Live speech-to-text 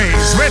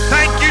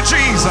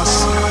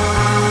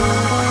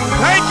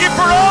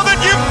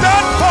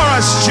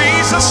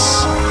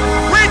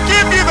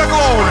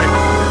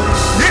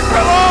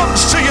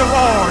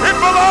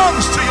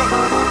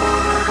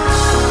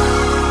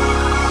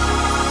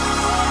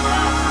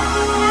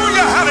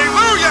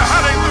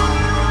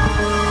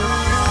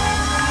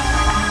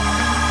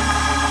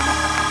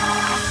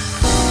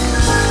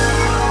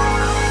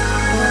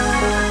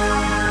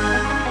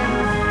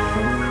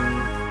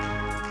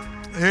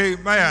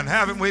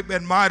haven't we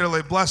been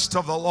mightily blessed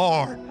of the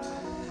Lord?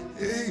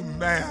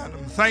 Amen.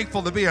 I'm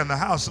thankful to be in the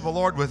house of the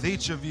Lord with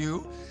each of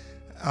you.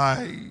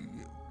 Let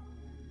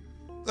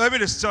me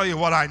just tell you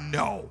what I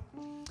know.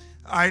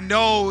 I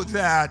know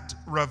that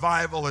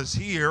revival is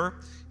here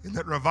and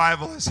that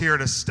revival is here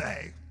to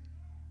stay.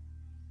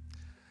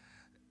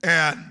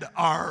 And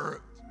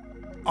our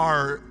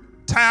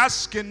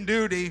task and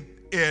duty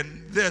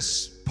in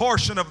this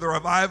portion of the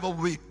revival,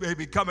 we may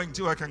be coming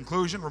to a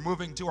conclusion. We're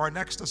moving to our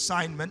next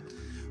assignment,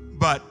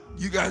 but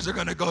you guys are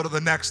going to go to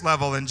the next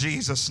level in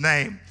Jesus'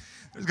 name.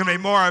 There's going to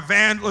be more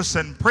evangelists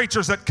and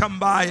preachers that come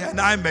by, and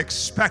I'm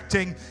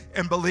expecting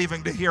and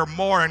believing to hear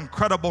more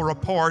incredible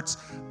reports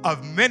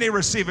of many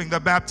receiving the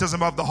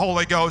baptism of the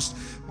Holy Ghost,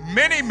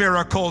 many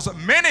miracles,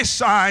 many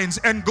signs,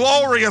 and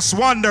glorious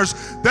wonders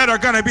that are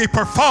going to be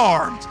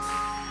performed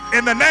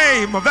in the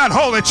name of that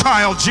holy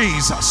child,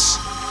 Jesus.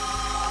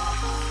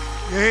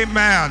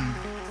 Amen.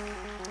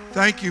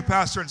 Thank you,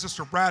 Pastor and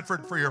Sister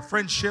Bradford, for your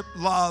friendship,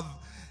 love,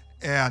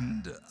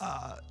 and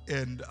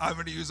I'm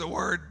going to use a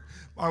word.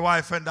 My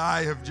wife and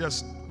I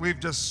we've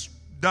just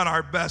done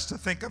our best to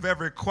think of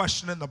every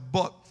question in the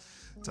book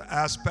to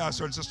ask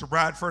Pastor and Sister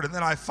Bradford. And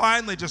then I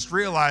finally just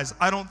realized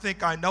I don't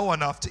think I know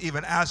enough to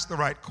even ask the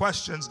right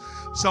questions.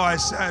 So I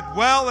said,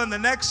 well, in the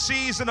next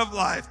season of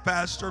life,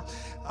 Pastor,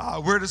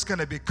 we're just going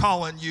to be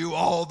calling you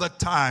all the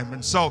time.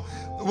 And so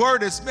the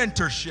word is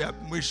mentorship.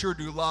 We sure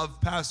do love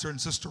Pastor and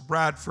Sister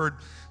Bradford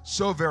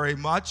so very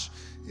much.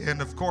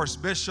 And of course,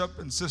 Bishop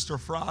and Sister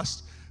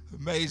Frost,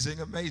 amazing,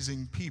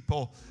 amazing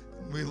people.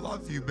 We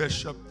love you,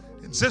 Bishop,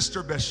 and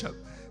Sister Bishop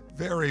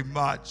very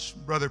much.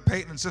 Brother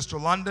Peyton and Sister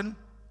London,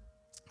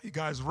 you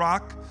guys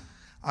rock.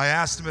 I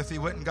asked him if he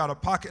went and got a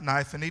pocket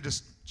knife, and he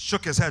just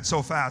shook his head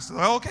so fast.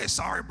 Like, okay,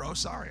 sorry, bro,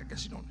 sorry. I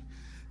guess you don't.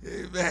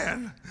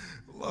 Amen.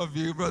 Love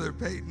you, Brother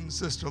Peyton,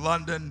 Sister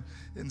London,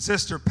 and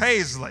Sister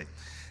Paisley.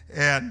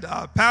 And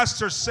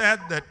Pastor said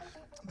that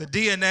the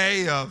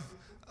DNA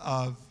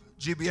of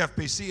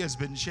GBFPC has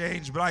been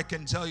changed, but I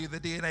can tell you the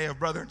DNA of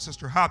Brother and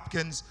Sister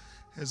Hopkins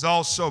has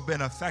also been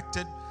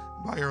affected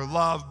by your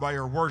love, by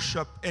your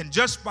worship, and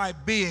just by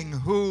being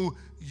who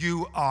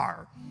you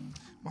are.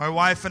 My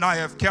wife and I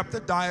have kept a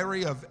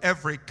diary of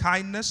every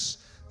kindness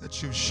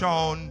that you've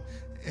shown,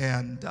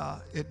 and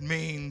it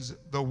means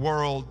the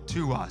world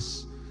to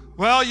us.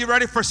 Well, you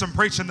ready for some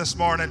preaching this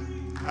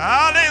morning?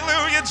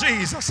 Hallelujah,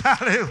 Jesus.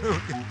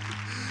 Hallelujah.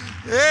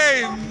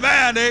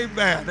 Amen,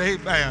 amen,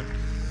 amen.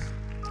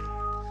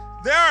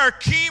 There are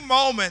key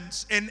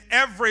moments in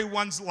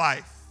everyone's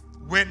life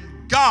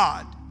when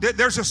God,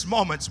 there's just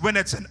moments when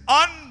it's an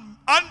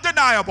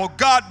undeniable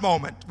God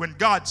moment, when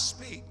God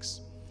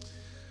speaks.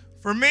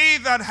 For me,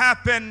 that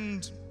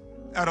happened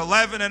at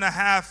 11 and a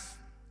half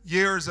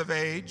years of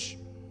age.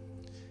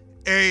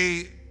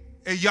 A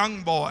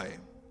young boy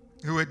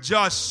who had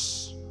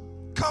just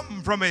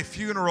come from a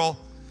funeral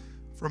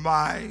for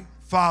my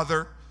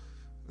father,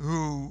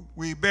 who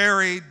we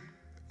buried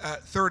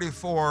at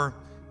 34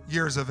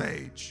 years of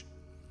age.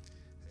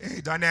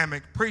 A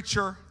dynamic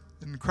preacher,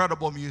 an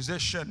incredible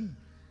musician,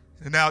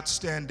 an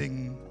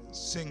outstanding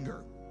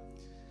singer.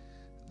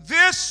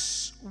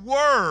 This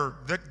word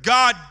that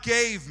God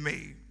gave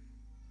me,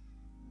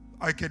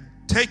 I could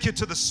take you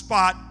to the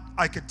spot,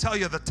 I could tell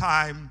you the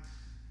time.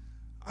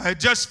 I had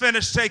just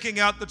finished taking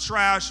out the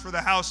trash for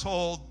the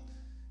household,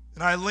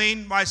 and I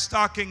leaned my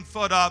stocking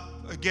foot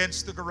up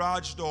against the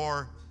garage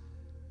door,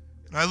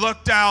 and I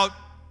looked out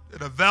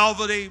at a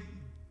velvety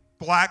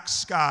black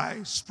sky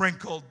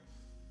sprinkled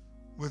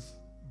with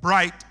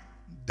bright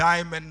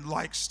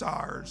diamond-like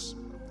stars.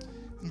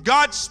 And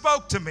God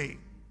spoke to me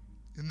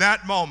in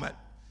that moment.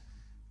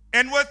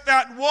 And with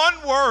that one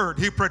word,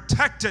 He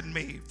protected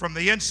me from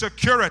the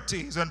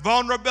insecurities and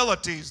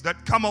vulnerabilities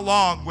that come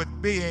along with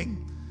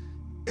being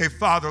a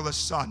fatherless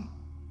son.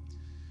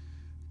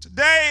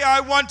 Today,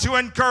 I want to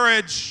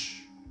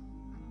encourage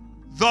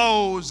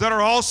those that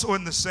are also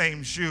in the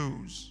same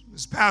shoes.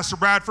 As Pastor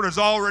Bradford has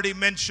already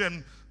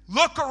mentioned,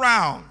 look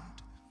around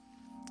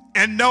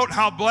and note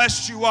how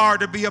blessed you are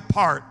to be a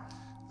part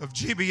of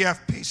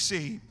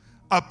GBFPC,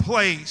 a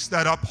place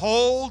that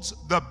upholds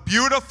the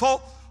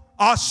beautiful,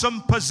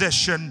 awesome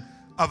position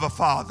of a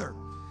father.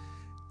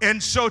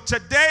 And so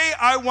today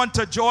I want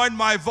to join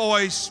my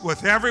voice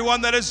with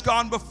everyone that has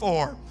gone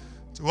before,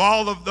 to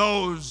all of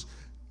those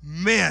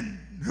men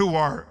who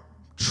are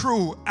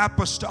true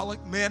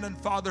apostolic men and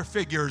father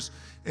figures,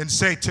 and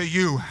say to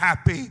you,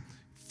 Happy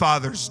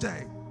Father's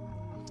Day.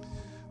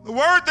 The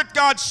word that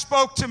God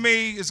spoke to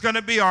me is going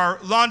to be our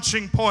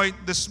launching point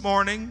this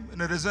morning,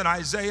 and it is in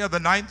Isaiah, the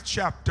 9th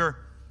chapter,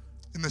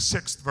 in the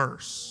 6th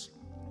verse.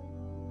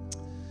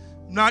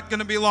 I'm not going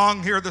to be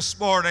long here this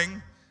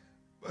morning,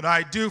 but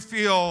I do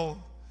feel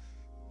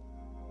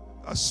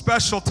a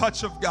special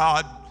touch of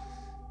God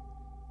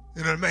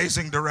in an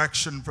amazing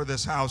direction for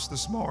this house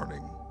this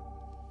morning.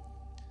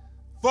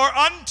 For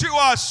unto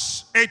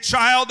us a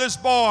child is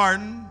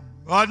born,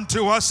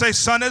 unto us a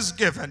son is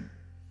given.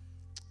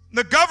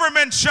 The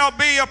government shall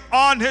be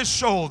upon his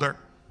shoulder,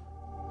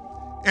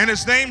 and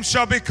his name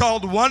shall be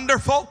called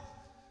Wonderful,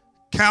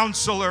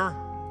 Counselor,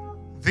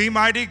 the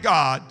mighty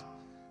God,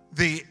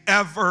 the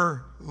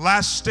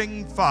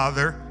everlasting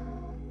Father,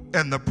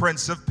 and the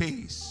Prince of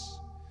Peace.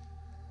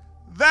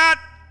 That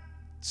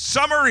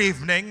summer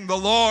evening, the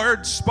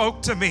Lord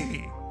spoke to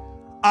me,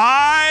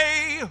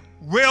 I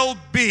will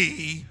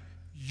be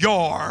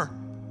your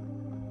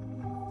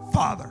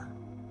Father.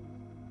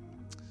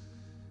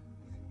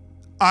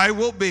 I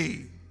will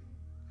be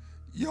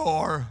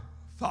your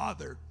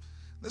Father.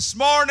 This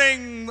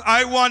morning,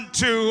 I want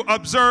to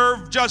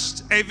observe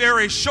just a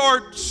very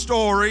short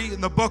story in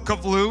the book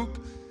of Luke,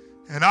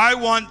 and I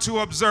want to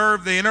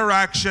observe the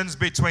interactions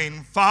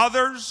between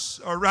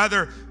fathers, or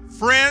rather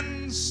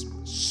friends,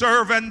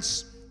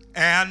 servants,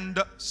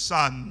 and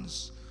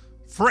sons.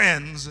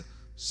 Friends,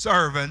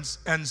 servants,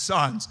 and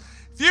sons.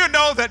 If you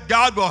know that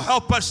God will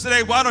help us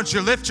today, why don't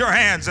you lift your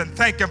hands and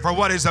thank Him for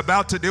what He's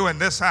about to do in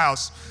this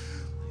house.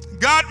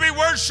 God, we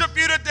worship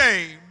you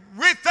today.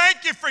 We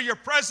thank you for your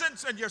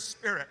presence and your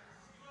spirit.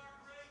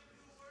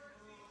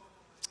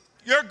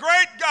 You're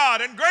great, God,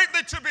 and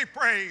greatly to be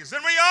praised.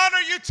 And we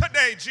honor you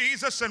today,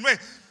 Jesus, and we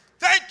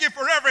thank you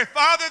for every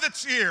father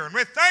that's here. And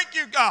we thank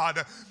you,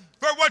 God,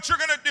 for what you're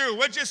going to do.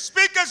 Would you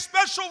speak a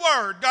special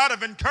word, God,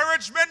 of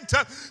encouragement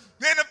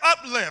and of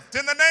uplift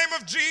in the name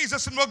of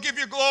Jesus, and we'll give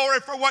you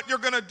glory for what you're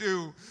going to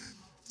do.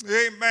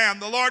 Amen.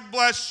 The Lord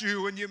bless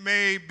you, and you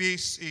may be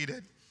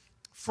seated.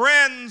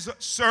 Friends,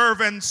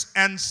 servants,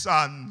 and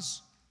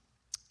sons.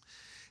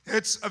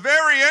 It's a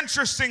very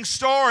interesting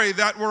story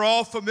that we're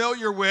all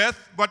familiar with,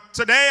 but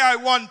today I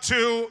want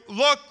to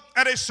look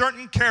at a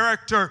certain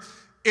character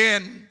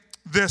in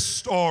this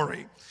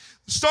story.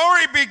 The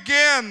story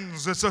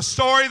begins, it's a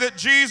story that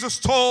Jesus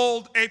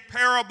told, a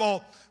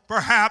parable,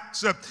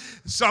 perhaps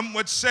some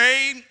would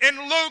say, in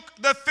Luke,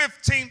 the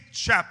 15th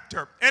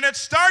chapter. And it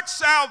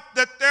starts out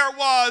that there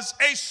was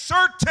a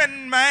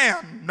certain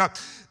man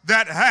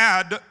that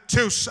had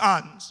two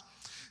sons.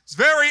 It's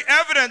very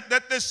evident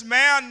that this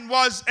man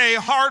was a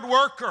hard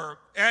worker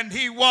and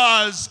he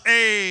was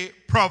a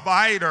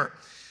provider.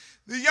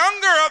 The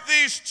younger of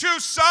these two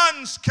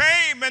sons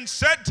came and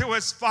said to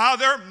his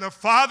father,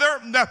 Father,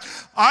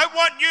 I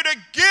want you to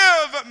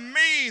give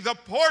me the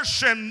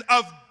portion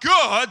of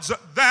goods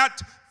that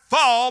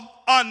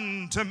fall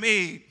unto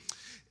me.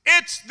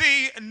 It's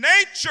the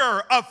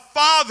nature of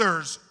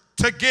fathers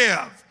to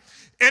give.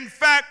 In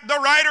fact, the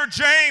writer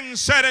James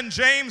said in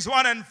James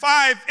 1 and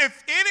 5,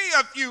 if any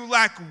of you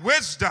lack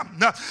wisdom,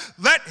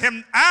 let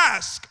him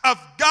ask of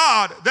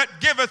God that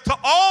giveth to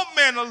all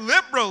men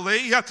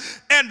liberally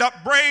and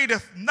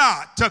upbraideth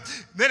not.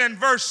 Then in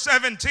verse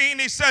 17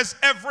 he says,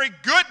 every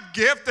good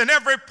gift and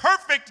every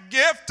perfect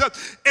gift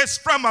is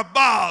from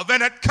above,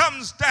 and it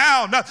comes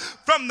down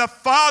from the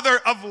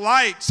Father of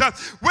lights,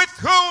 with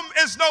whom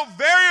is no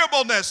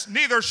variableness,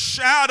 neither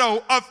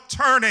shadow of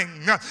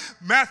turning.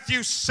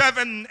 Matthew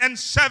 7 and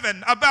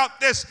 7 about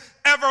this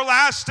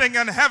everlasting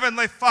and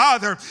heavenly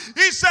Father.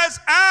 He says,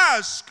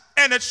 ask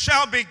and it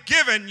shall be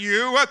given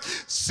you.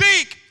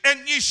 Seek and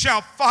ye shall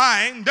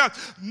find.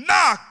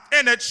 Knock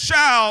and it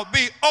shall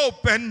be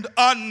opened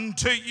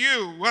unto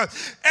you.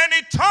 And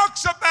he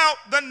talks about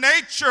the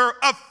nature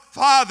of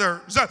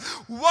fathers.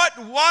 What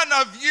one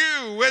of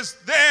you is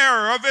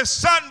there of his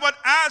son would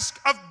ask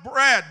of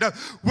bread,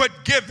 would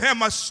give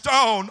him a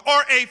stone,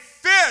 or a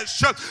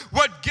fish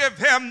would give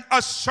him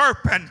a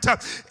serpent.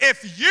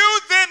 If you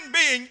then,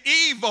 being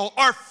evil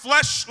or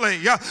fleshly,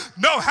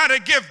 know how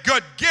to give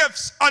good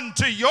gifts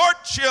unto your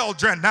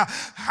children,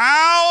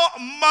 how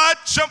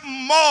much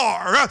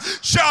more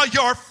shall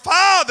your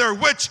Father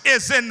which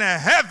is in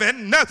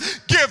heaven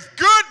give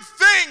good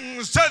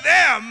things to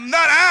them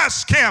that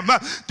ask him?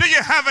 Do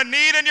you have a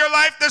need in your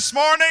life this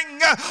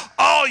morning?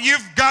 All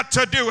you've got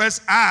to do is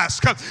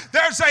ask.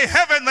 There's a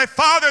heavenly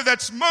Father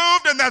that's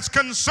moved and that's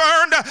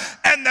concerned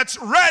and that's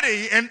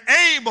ready and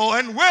able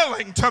and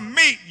willing to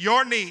meet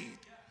your need.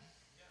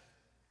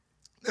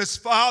 This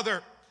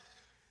Father,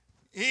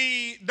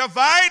 he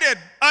divided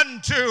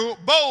unto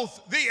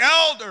both the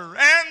elder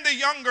and the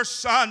younger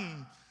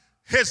son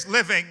his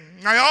living.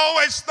 I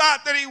always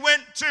thought that he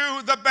went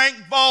to the bank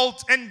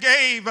vault and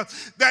gave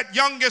that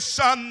youngest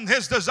son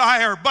his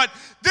desire. But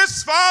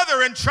this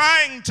father, in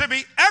trying to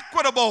be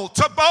equitable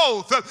to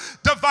both,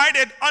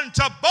 divided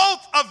unto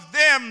both of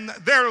them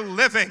their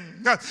living.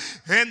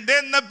 And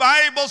then the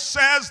Bible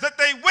says that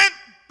they went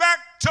back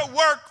to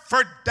work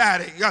for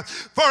daddy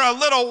for a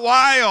little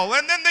while.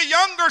 And then the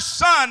younger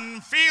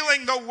son,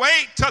 feeling the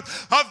weight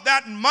of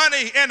that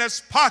money in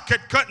his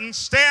pocket, couldn't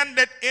stand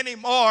it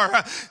anymore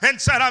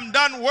and said, I'm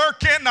done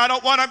working. I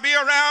don't want to be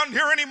around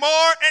here anymore.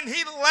 And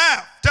he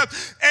left.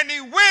 And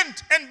he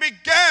went and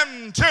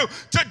began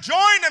to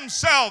join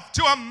himself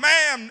to a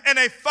man in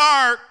a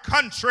far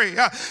country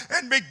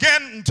and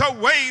began to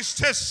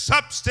waste his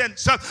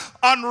substance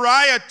on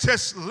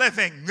riotous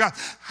living.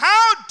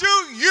 How do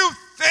you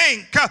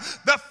think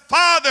the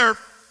father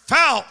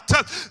felt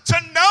to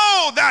know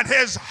know that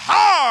his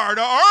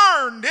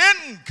hard-earned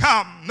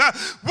income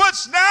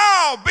was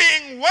now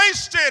being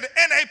wasted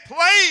in a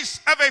place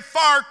of a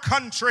far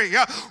country.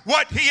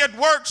 What he had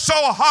worked so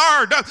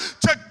hard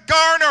to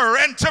garner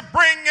and to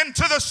bring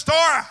into the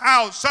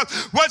storehouse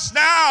was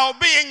now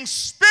being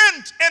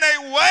spent in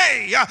a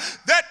way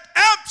that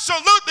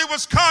absolutely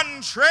was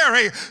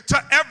contrary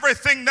to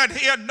everything that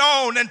he had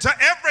known and to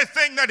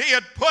everything that he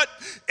had put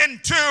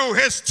into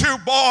his two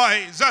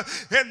boys.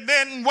 And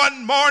then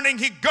one morning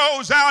he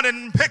goes out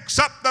and picks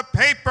up the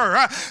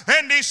paper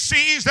and he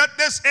sees that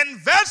this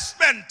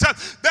investment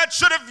that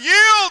should have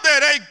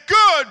yielded a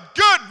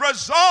good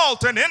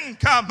result and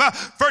income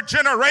for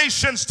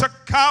generations to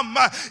come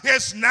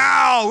is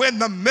now in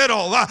the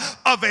middle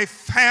of a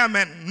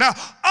famine.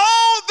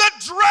 Oh,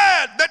 the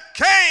dread that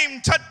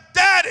came to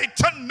Daddy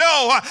to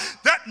know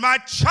that my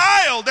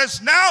child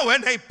is now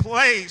in a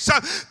place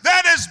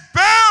that is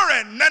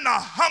barren and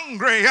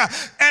hungry,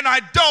 and I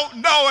don't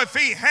know if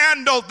he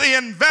handled the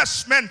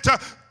investment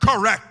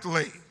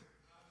correctly.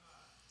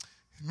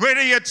 When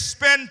he had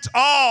spent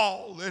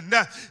all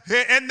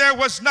and there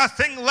was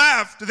nothing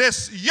left,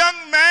 this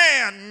young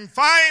man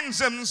finds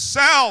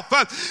himself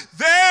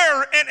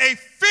there in a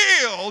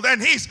field,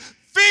 and he's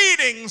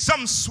feeding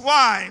some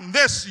swine.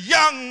 This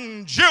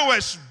young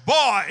Jewish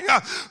boy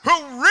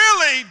who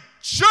really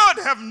should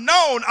have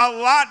known a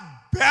lot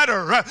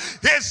better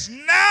is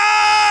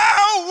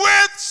now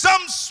with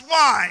some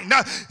swine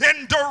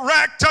in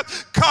direct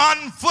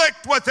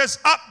conflict with his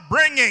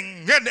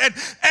upbringing, and beyond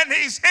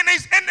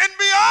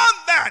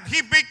that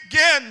he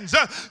begins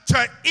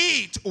to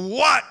eat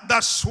what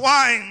the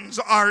swines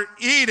are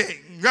eating.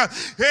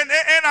 And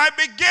I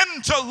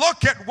begin to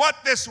look at what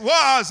this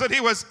was that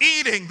he was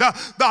eating, the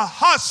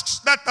husks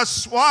that the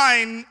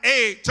swine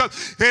ate.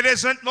 It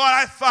isn't what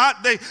I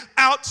thought, the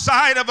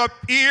outside of a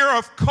ear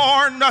of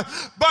corn,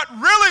 but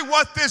really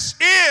what this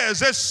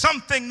is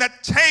something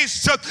that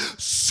tastes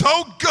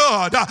so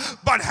good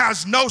but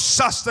has no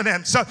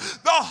sustenance. The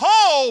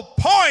whole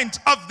point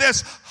of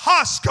this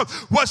husk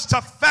was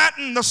to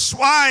fatten the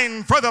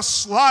swine for the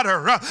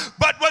slaughter,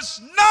 but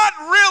was not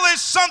really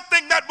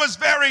something that was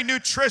very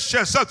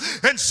nutritious.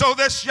 And so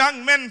this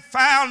young man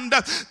found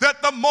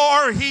that the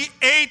more he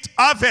ate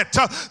of it,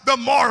 the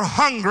more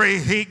hungry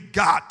he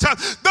got.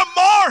 The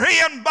more he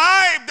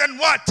imbibed in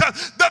what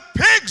the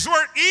pigs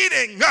were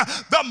eating,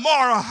 the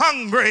more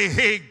hungry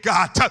he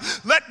got.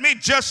 Let me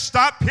just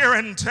stop here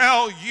and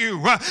tell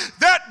you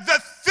that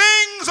the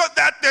things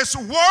that this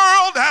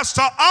world has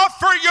to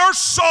offer your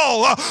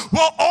soul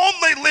will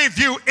only leave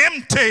you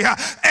empty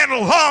and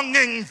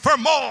longing for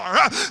more.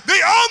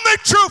 The only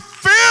true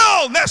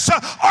fullness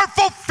or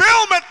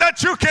fulfillment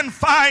that you can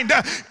find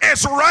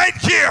is right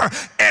here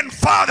in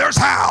Father's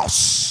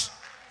house.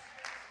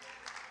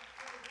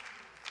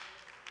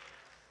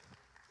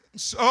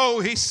 So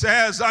he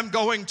says, I'm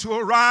going to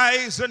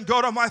arise and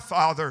go to my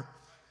father,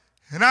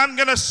 and I'm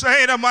going to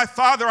say to my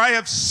father, I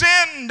have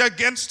sinned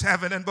against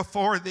heaven and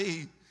before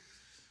thee,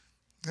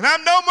 and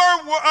I'm no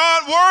more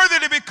worthy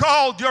to be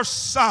called your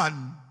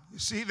son. You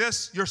see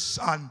this? Your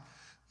son.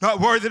 Not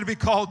worthy to be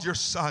called your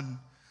son.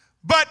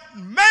 But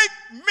make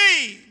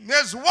me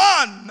as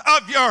one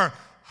of your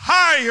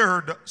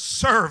hired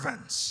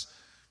servants.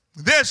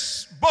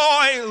 This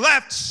boy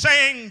left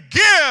saying,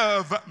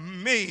 give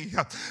me.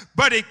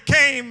 But he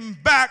came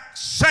back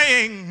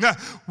saying,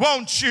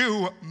 won't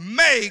you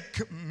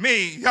make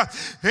me?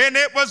 And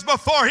it was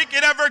before he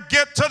could ever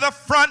get to the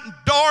front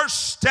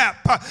doorstep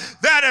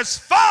that his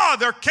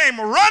father came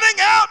running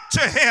out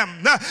to him.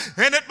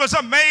 And it was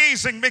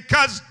amazing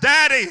because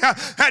Daddy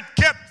had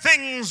kept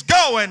things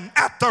going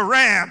at the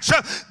ranch.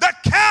 The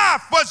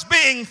calf was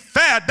being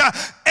fed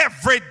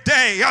every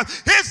day.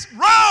 His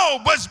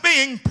robe was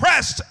being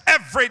pressed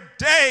every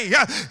day.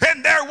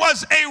 And there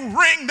was a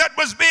ring that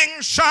was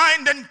being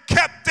shined and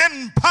kept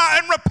in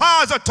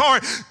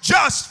repository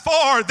just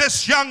for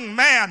this young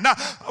man. I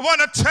want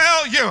to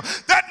tell you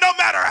that no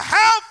matter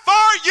how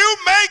far you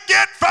may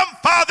get from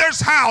Father's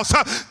house,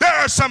 there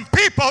are some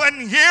people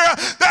in here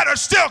that are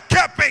still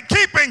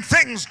keeping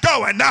things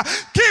going,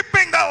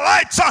 keeping the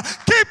lights on,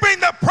 keeping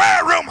the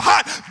prayer room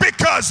hot,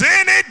 because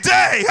any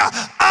day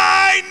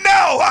I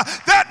know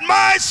that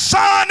my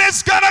son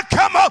is going to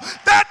come home.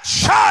 That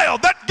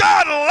child that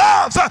God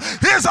loves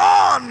is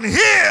on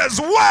his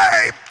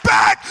way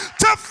back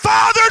to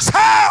Father's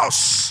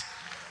house.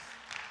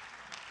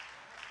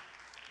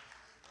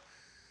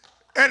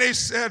 And he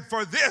said,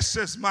 for this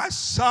is my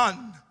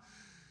son.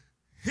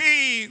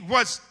 He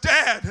was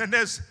dead and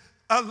is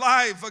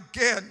alive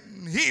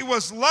again. He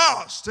was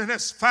lost and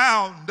is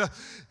found.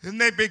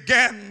 And they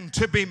began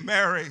to be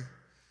merry.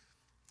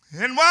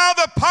 And while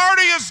the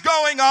party is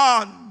going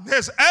on,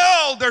 his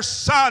elder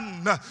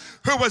son,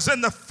 who was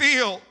in the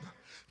field,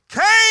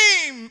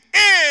 came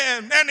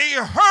in and he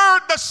heard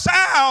the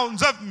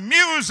sounds of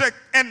music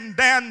and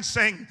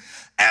dancing.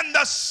 And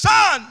the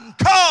son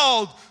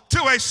called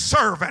to a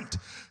servant.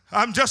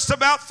 I'm just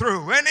about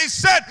through. And he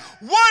said,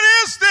 what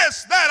is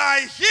this that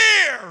I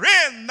hear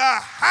in the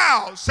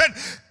house?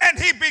 And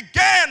he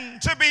began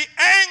to be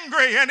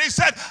angry. And he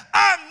said,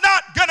 I'm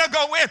not going to go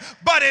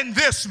that in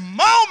this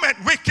moment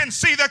we can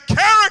see the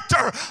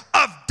character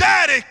of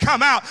Daddy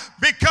come out,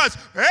 because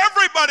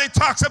everybody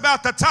talks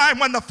about the time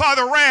when the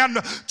father ran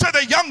to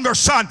the younger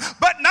son,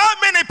 but not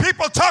many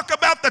people talk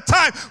about the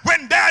time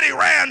when Daddy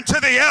ran to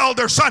the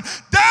elder son.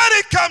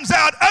 Daddy comes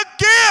out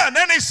again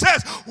and he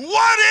says,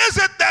 what is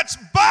it that's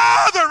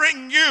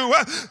bothering you?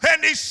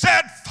 And he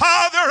said,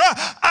 Father,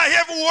 I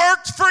have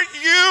worked for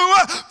you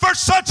for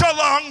such a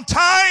long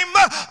time.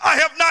 I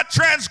have not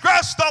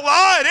transgressed the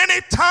law at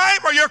any time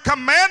or your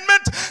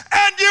commandment,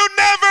 and you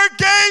never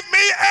gave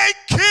me a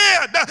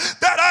kid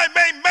that I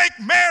may make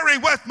merry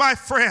with my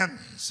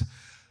friends.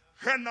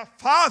 And the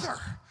father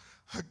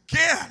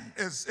again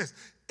is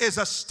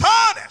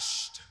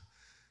astonished,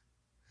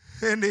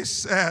 and he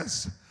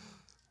says,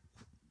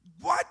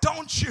 why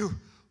don't you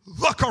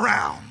look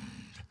around?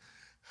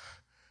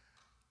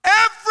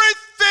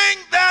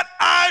 Everything that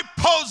I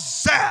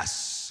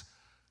possess,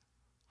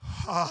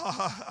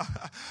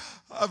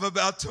 I'm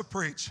about to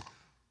preach,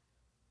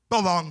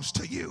 belongs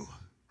to you.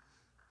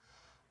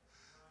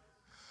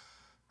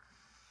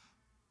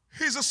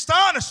 He's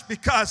astonished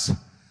because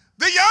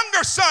the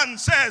younger son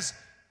says,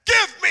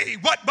 give me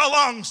what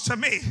belongs to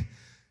me.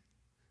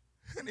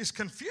 And he's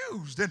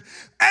confused. And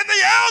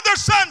the elder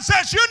son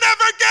says, you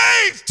never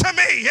gave to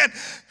me.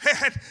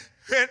 And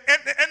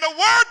the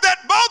word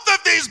that both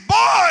of these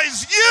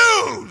boys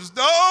used,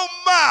 oh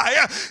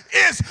my,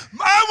 is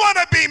I want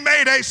to be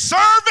made a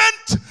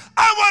servant.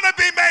 I want to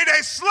be made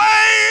a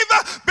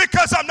slave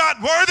because I'm not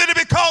worthy to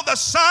be called a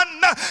son.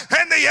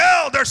 And the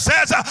elder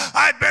says,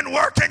 I've been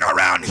working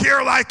around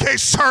here like a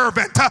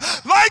servant,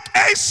 like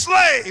a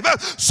slave.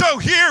 So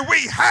here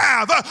we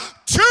have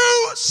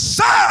two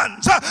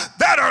sons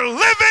that are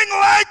living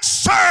like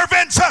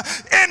servants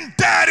in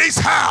Daddy's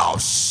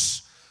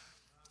house.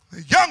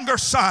 The younger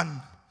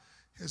son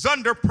is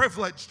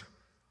underprivileged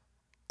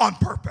on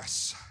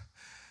purpose,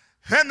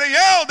 and the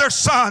elder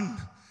son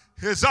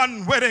is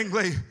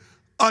unwittingly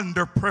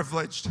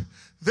underprivileged.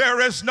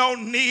 There is no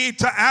need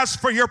to ask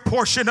for your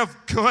portion of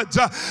goods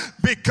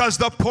because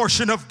the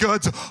portion of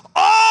goods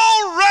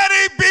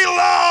already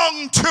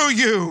belong to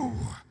you.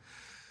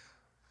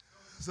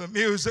 As the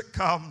music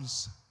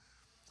comes,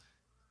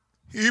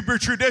 Hebrew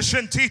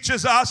tradition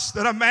teaches us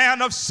that a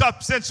man of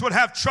substance would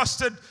have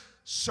trusted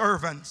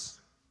servants,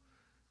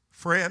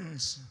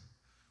 friends,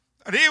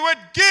 that he would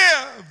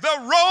give the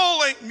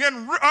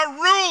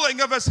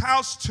ruling of his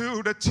house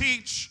to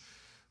teach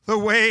the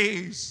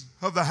ways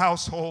of the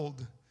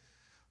household.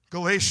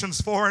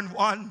 Galatians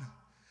 4:1.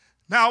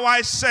 Now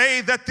I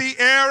say that the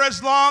heir,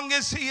 as long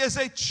as he is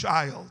a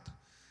child,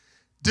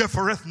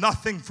 differeth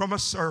nothing from a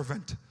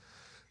servant,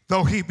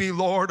 though he be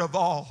Lord of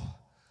all,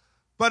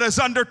 but is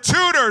under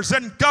tutors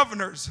and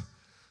governors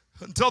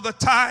until the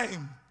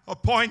time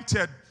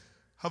appointed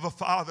of a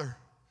father.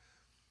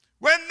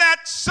 When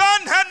that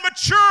son had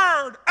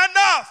matured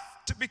enough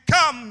to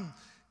become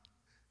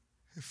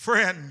a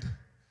friend,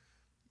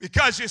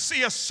 because you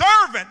see, a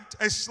servant,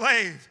 a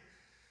slave,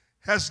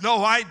 has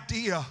no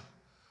idea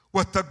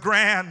what the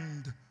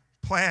grand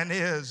plan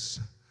is,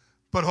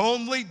 but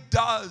only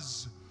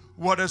does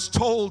what is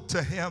told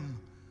to him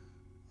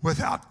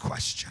without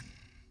question.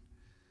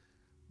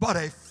 But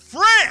a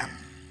friend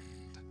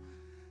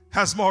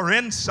has more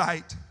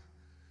insight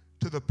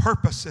to the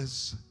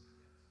purposes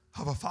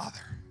of a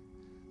father.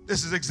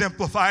 This is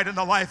exemplified in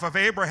the life of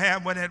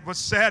Abraham when it was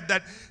said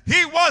that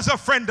he was a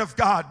friend of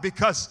God,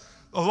 because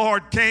the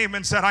Lord came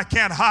and said, I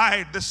can't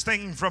hide this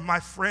thing from my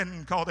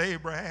friend called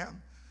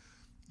Abraham.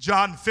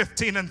 John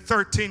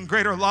 15:13,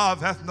 greater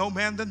love hath no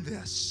man than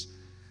this,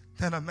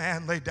 than a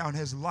man lay down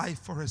his life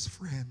for his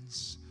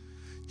friends.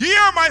 Ye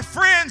are my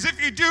friends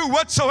if you do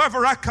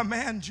whatsoever I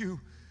command you.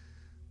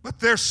 But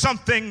there's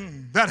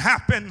something that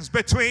happens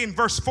between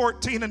verse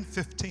 14 and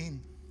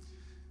 15.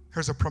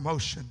 There's a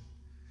promotion.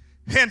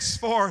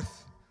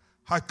 Henceforth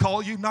I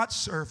call you not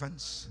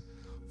servants,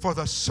 for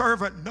the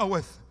servant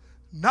knoweth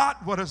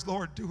not what his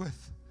Lord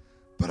doeth,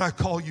 but I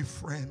call you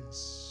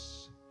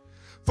friends.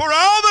 For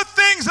all the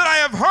things that I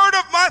have heard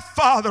of my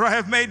Father I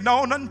have made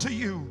known unto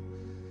you.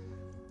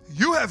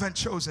 You haven't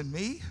chosen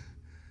me,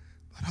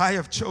 but I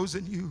have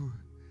chosen you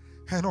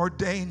and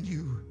ordained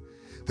you,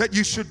 that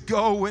you should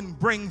go and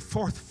bring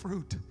forth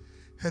fruit,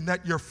 and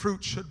that your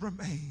fruit should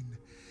remain.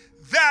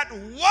 That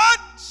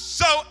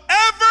whatsoever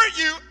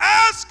you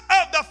ask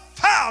of the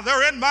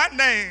Father in my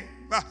name,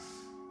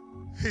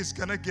 he's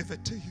going to give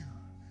it to you.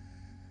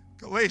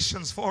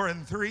 Galatians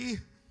 4:3.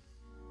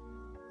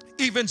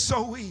 Even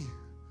so we,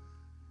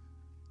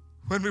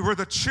 when we were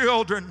the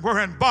children, were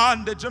in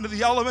bondage under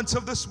the elements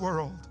of this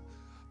world.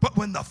 But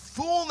when the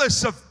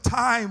fullness of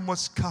time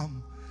was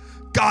come,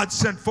 God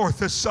sent forth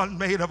his Son,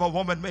 made of a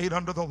woman, made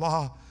under the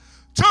law,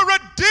 to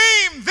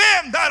redeem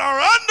them that are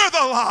under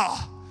the law,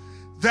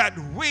 that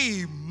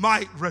we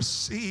might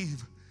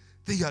receive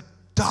the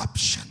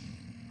adoption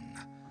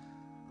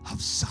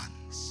of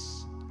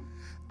sons.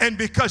 And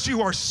because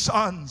you are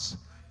sons,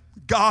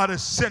 God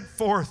has sent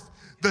forth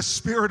the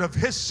Spirit of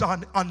his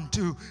Son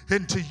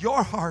into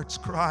your hearts,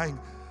 crying,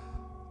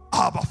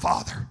 Abba,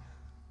 Father.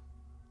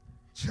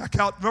 Check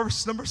out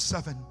verse number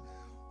 7.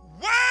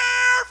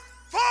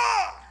 Wherefore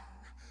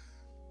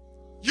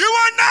you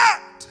are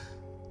not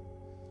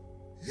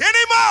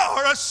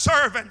anymore a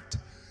servant,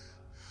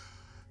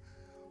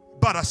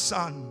 but a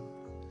son.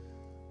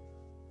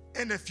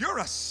 And if you're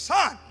a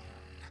son,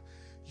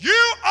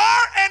 you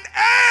are an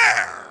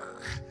heir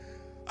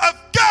of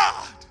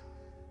God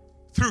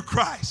through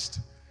Christ.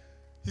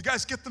 You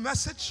guys get the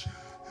message?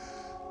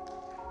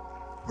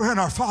 We're in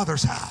our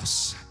Father's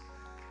house.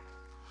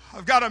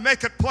 I've got to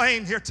make it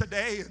plain here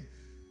today.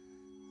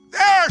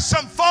 There are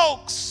some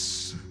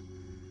folks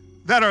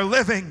that are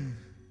living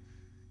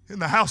in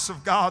the house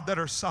of God that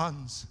are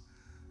sons,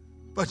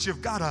 but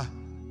you've got a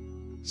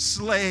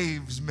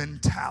slave's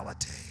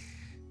mentality.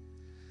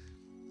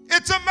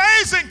 It's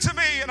amazing to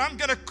me, and I'm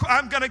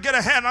gonna get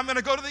ahead. I'm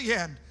gonna go to the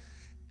end.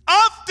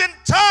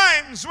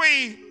 Oftentimes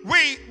we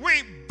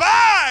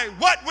buy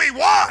what we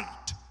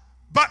want,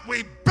 but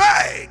we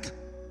beg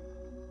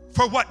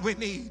for what we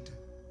need.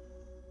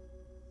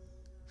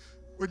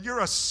 When you're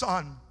a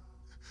son,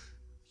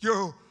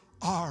 you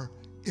are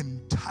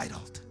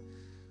entitled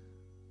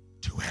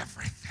to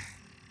everything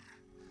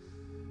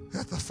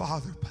that the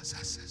Father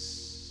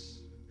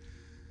possesses.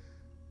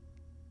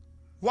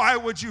 Why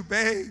would you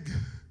beg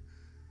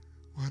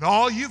when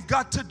all you've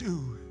got to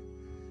do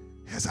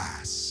is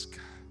ask?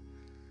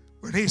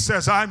 When he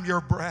says, I'm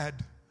your bread,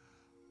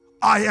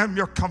 I am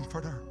your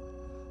comforter,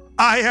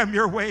 I am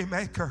your way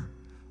maker,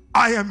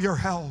 I am your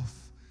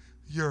health,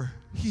 your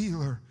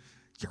healer,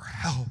 your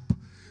help,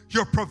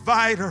 your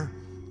provider,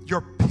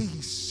 your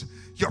peace,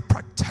 your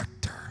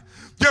protector,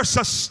 your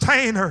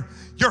sustainer,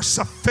 your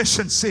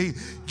sufficiency,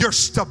 your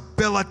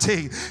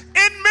stability.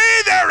 In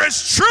me there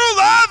is true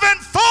love and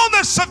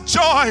fullness of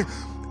joy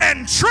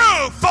and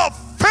true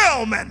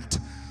fulfillment.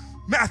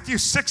 Matthew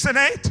 6 and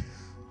 8.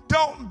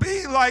 Don't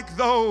be like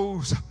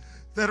those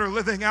that are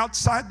living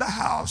outside the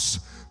house,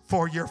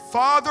 for your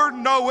Father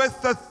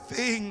knoweth the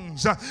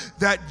things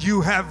that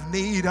you have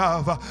need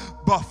of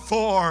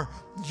before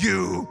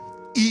you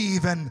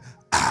even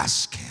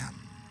ask him.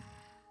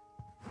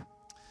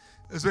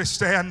 As we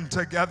stand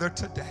together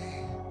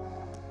today,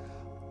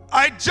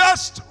 I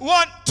just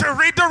want to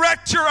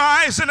redirect your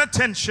eyes and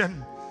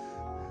attention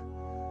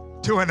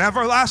to an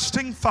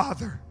everlasting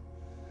Father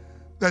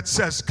that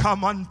says,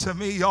 come unto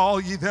me, all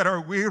ye that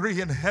are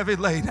weary and heavy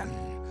laden,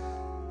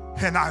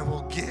 and I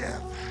will give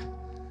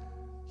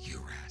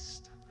you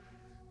rest.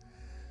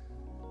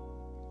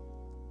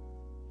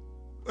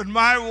 When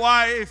my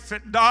wife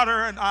and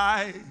daughter and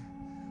I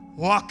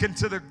walk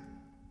into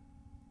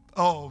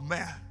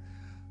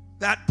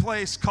that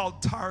place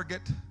called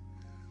Target,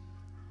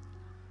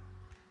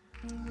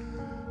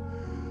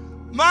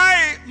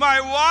 my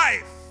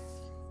wife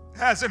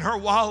has in her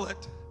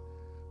wallet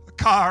a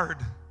card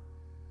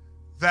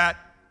that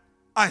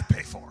I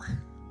pay for,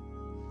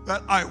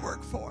 that I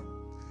work for.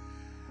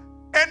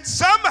 And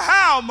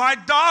somehow my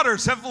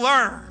daughters have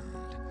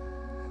learned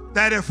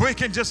that if we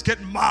can just get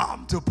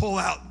mom to pull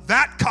out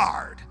that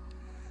card,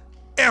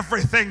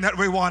 everything that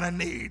we want and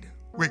need,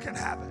 we can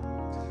have it.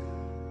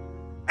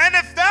 And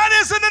if that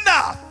isn't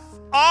enough,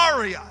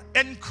 Aria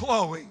and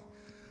Chloe,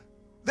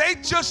 they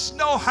just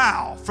know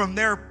how from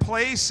their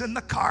place in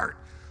the cart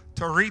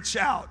to reach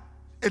out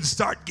and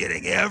start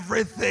getting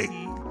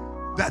everything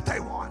that they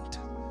want.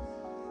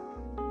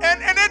 And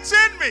it's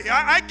in me.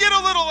 I get a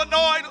little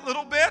annoyed a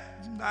little bit.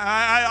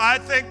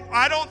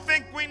 I don't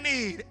think we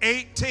need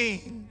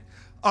 18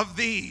 of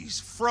these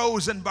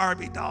frozen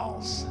Barbie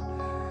dolls.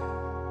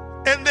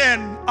 And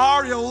then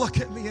Aria will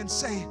look at me and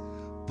say,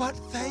 but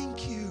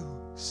thank you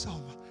so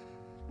much.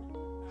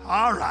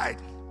 All right.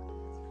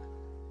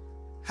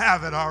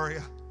 Have it,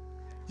 Aria.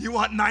 You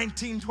want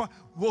 19, 20?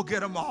 We'll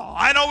get them all.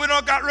 I know we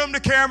don't got room to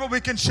carry them, but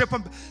we can ship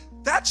them.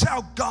 That's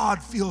how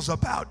God feels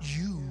about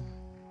you.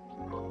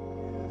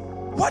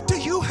 What do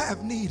you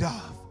have need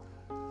of?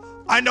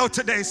 I know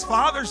today's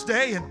Father's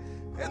Day,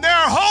 and there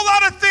are a whole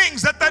lot of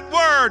things that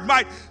word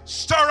might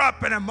stir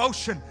up an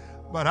emotion.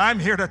 But I'm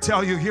here to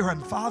tell you, you're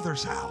in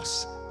Father's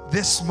house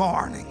this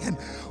morning, and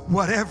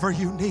whatever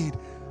you need,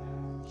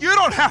 you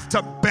don't have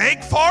to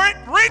beg for it.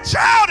 Reach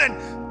out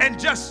and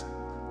just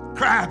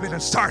grab it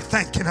and start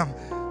thanking him,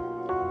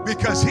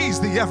 because he's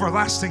the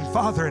everlasting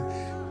Father,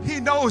 and he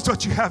knows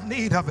what you have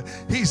need of.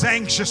 He's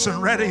anxious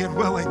and ready and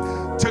willing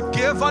to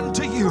give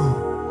unto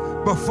you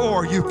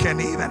before you can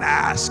even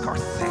ask or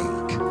think.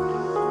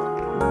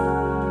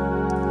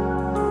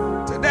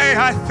 Today,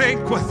 I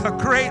think with a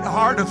great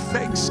heart of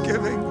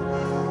thanksgiving,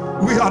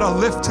 we ought to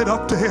lift it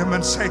up to him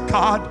and say,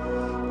 God,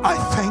 I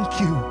thank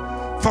you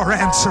for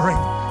answering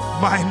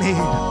my need.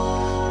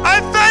 I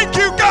thank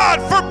you,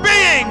 God, for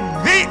being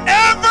the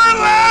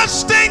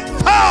everlasting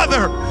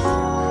Father.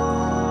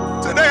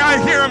 Today I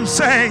hear him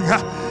saying,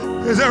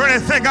 is there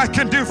anything I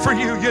can do for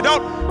you? You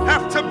don't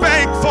have to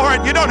beg for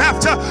it. You don't have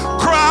to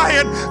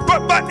cry,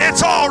 but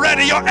it's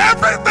already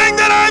everything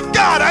that I've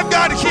got. I've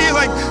got healing.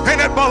 healing,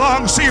 and it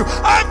belongs to you.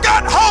 I've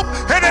got hope,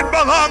 and it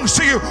belongs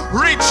to you.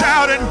 Reach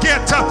out and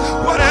get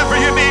whatever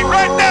you need.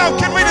 Right now,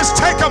 can we just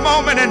take a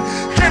moment and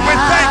can we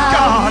thank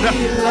God that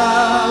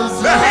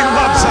He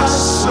loves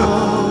us,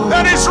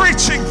 that He's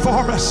reaching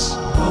for us.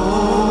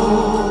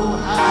 Oh,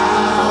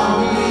 how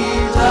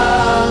He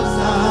loves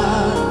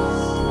us.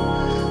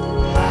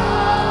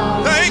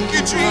 Thank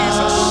you,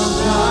 Jesus.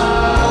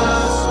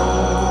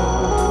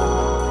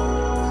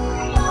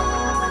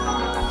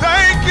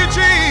 Thank you,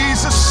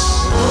 Jesus.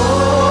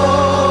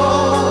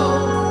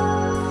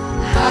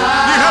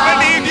 You have a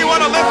need you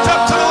want to lift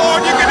up to the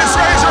Lord, you can just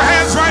raise your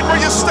hands right where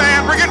you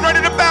stand. We're getting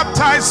ready to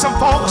baptize some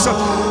folks,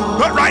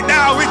 but right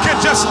now we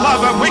can just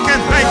love Him. We can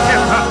thank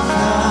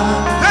Him.